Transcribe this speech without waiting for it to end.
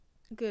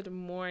Good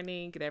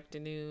morning, good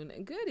afternoon,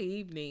 good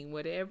evening,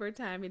 whatever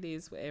time it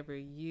is, wherever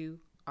you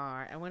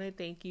are. I want to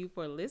thank you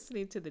for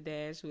listening to The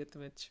Dash with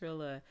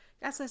Matrilla.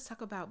 Guys, let's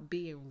talk about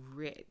being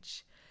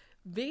rich.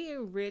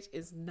 Being rich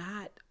is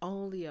not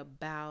only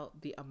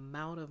about the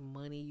amount of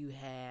money you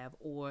have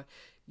or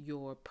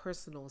your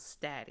personal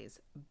status.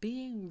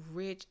 Being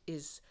rich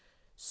is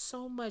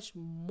so much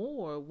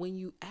more when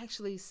you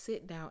actually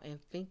sit down and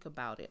think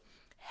about it.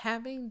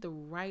 Having the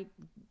right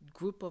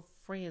group of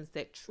friends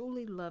that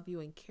truly love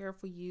you and care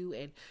for you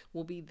and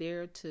will be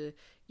there to,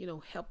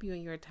 help you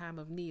in your time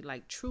of need,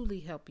 like truly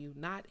help you,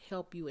 not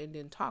help you and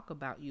then talk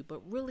about you,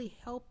 but really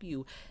help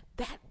you.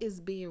 That is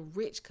being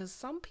rich because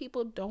some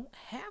people don't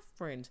have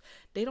friends.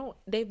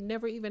 They've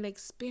never even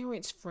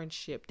experienced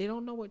friendship. They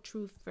don't know what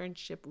true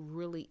friendship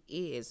really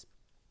is.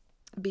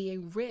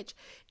 Being rich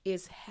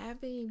is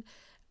having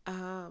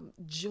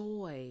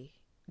joy,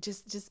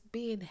 just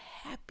being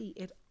happy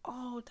at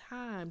all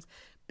times.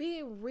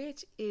 Being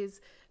rich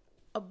is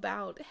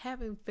about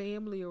having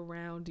family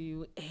around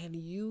you and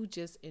you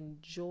just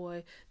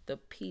enjoy the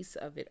peace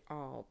of it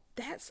all.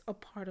 That's a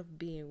part of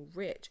being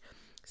rich.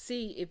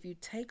 See, if you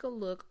take a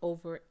look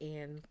over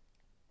in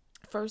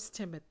First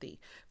Timothy,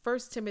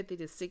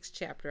 the sixth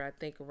chapter, I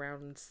think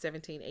around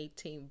 17,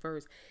 18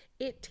 verse,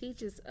 it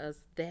teaches us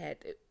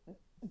that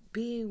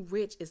being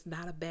rich is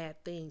not a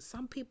bad thing.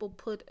 Some people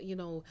put,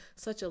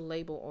 such a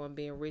label on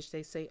being rich.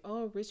 They say,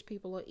 oh, rich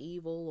people are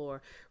evil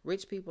or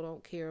rich people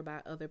don't care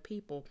about other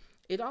people.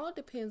 It all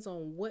depends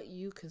on what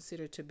you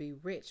consider to be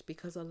rich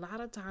because a lot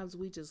of times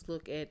we just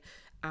look at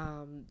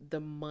the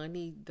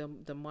money,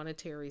 the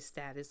monetary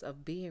status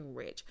of being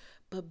rich.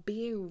 But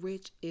being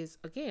rich is,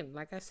 again,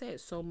 like I said,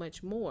 so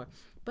much more.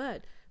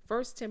 But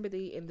First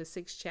Timothy in the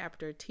sixth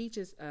chapter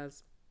teaches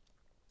us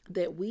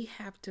that we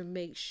have to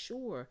make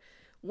sure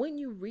when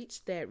you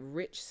reach that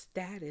rich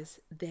status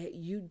that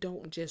you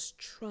don't just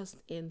trust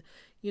in,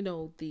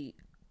 the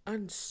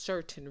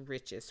uncertain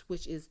riches,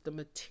 which is the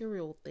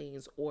material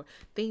things or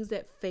things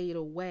that fade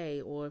away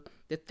or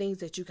the things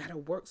that you got to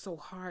work so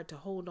hard to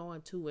hold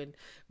on to and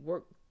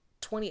work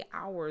 20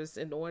 hours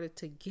in order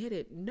to get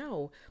it.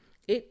 No,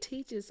 it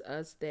teaches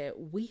us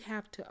that we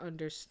have to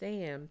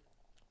understand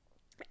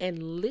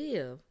and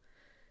live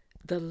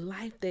the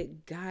life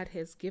that God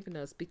has given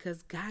us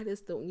because God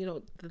is the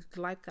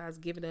life God's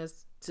given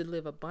us to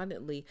live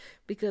abundantly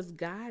because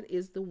God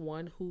is the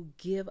one who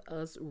give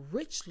us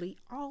richly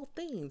all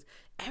things.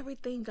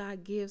 Everything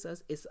God gives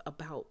us is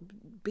about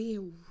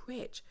being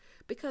rich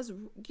because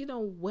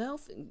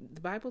wealth,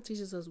 the Bible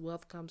teaches us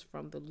wealth comes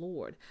from the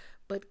Lord.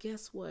 But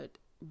guess what?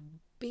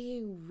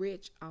 Being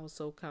rich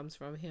also comes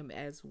from him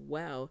as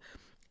well.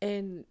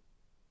 And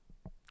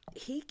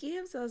he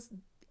gives us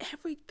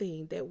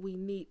everything that we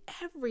need,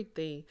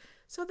 everything,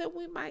 so that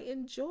we might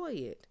enjoy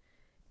it.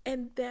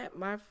 And that,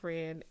 my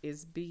friend,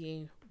 is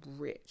being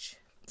rich.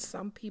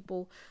 Some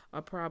people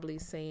are probably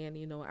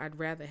saying, I'd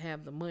rather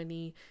have the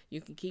money.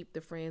 You can keep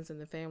the friends and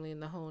the family and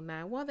the whole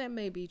nine. Well, that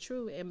may be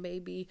true. And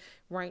maybe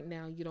right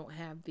now you don't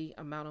have the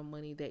amount of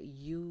money that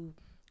you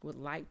would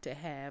like to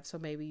have. So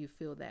maybe you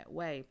feel that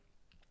way.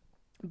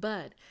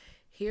 But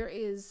here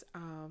is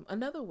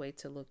another way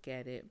to look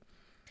at it.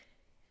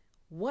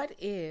 What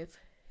if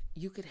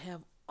you could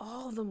have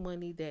all the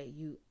money that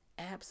you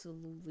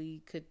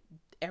absolutely could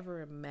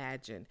ever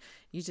imagine?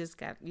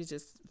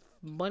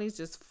 Money's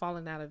just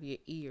falling out of your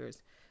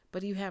ears,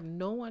 but you have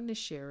no one to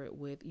share it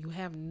with. You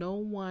have no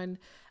one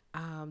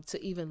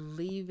to even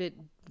leave it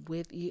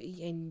with.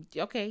 And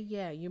okay,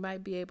 yeah, you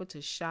might be able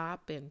to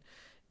shop and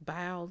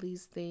buy all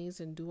these things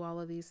and do all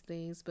of these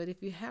things, but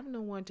if you have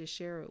no one to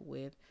share it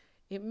with,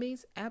 it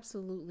means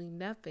absolutely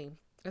nothing.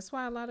 That's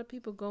why a lot of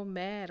people go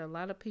mad. A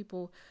lot of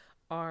people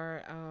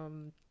are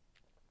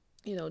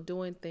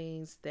doing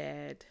things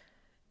that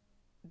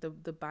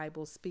the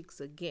Bible speaks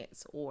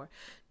against, or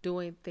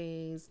doing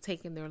things,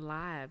 taking their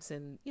lives,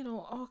 and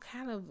all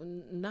kind of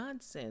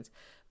nonsense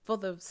for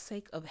the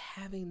sake of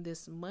having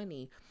this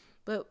money.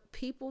 But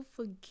people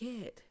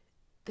forget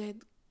that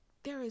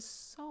there is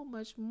so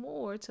much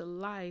more to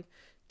life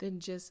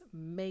than just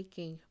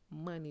making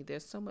money.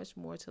 There's so much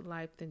more to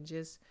life than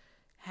just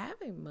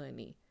having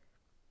money.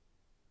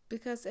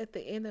 Because at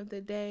the end of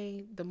the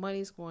day, the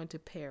money's going to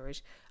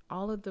perish.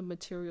 All of the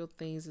material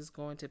things is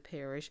going to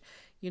perish.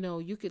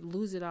 You could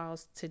lose it all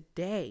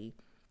today.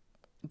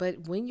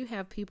 But when you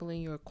have people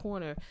in your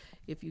corner,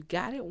 if you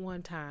got it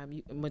one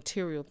time,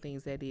 material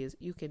things that is,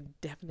 you can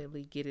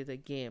definitely get it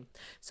again.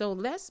 So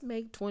let's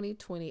make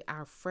 2020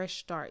 our fresh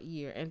start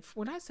year. And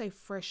when I say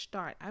fresh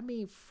start, I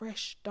mean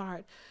fresh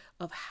start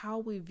of how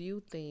we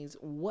view things,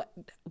 what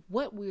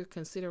we're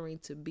considering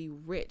to be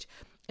rich.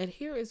 And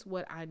here is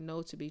what I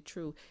know to be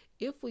true.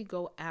 If we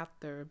go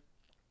after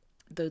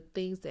the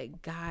things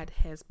that God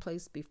has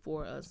placed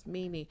before us,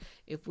 meaning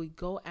if we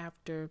go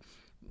after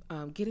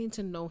getting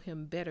to know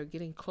him better,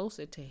 getting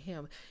closer to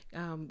him,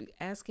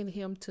 asking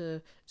him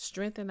to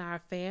strengthen our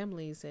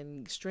families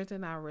and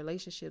strengthen our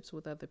relationships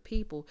with other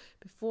people,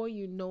 before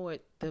you know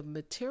it, the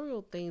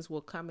material things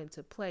will come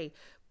into play.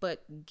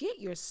 But get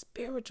your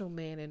spiritual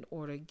man in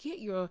order. Get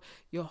your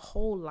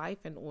whole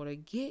life in order.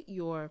 Get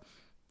your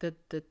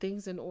the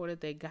things in order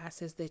that God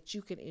says that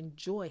you can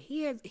enjoy.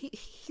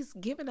 He's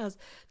given us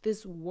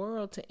this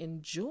world to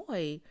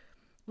enjoy.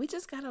 We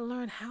just got to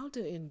learn how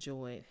to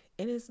enjoy it.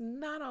 And it's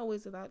not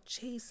always about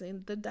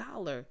chasing the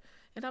dollar.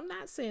 And I'm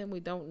not saying we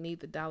don't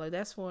need the dollar.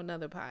 That's for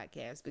another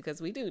podcast, because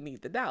we do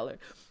need the dollar.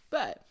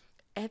 But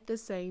at the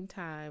same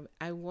time,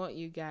 I want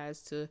you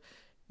guys to,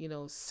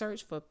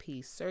 search for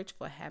peace, search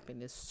for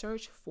happiness,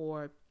 search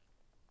for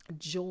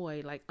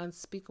joy, like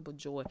unspeakable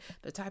joy,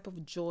 the type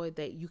of joy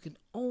that you can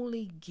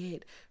only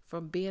get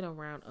from being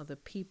around other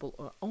people,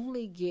 or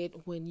only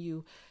get when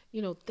you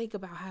think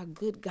about how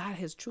good God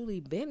has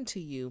truly been to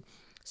you.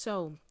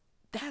 So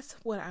that's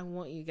what I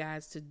want you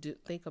guys to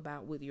think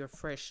about with your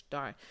fresh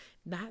start.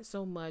 Not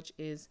so much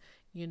is,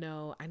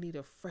 I need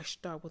a fresh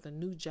start with a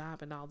new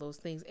job and all those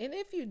things. And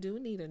if you do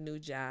need a new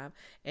job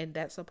and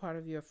that's a part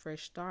of your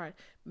fresh start,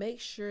 make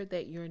sure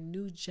that your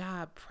new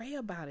job, pray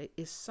about it,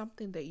 is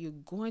something that you're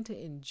going to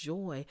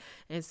enjoy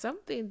and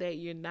something that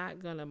you're not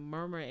going to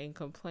murmur and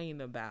complain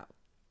about.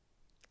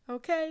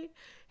 Okay?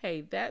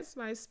 Hey, that's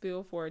my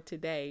spiel for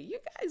today. You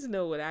guys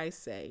know what I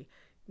say.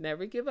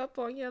 Never give up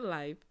on your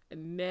life.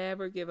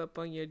 Never give up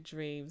on your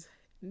dreams.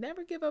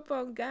 Never give up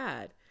on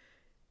God.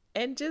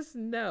 And just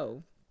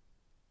know,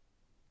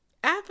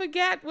 I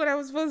forgot what I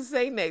was supposed to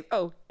say next.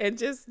 Oh, and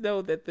just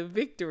know that the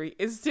victory,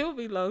 it still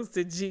belongs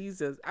to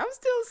Jesus. I'm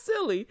still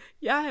silly.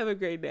 Y'all have a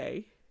great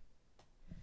day.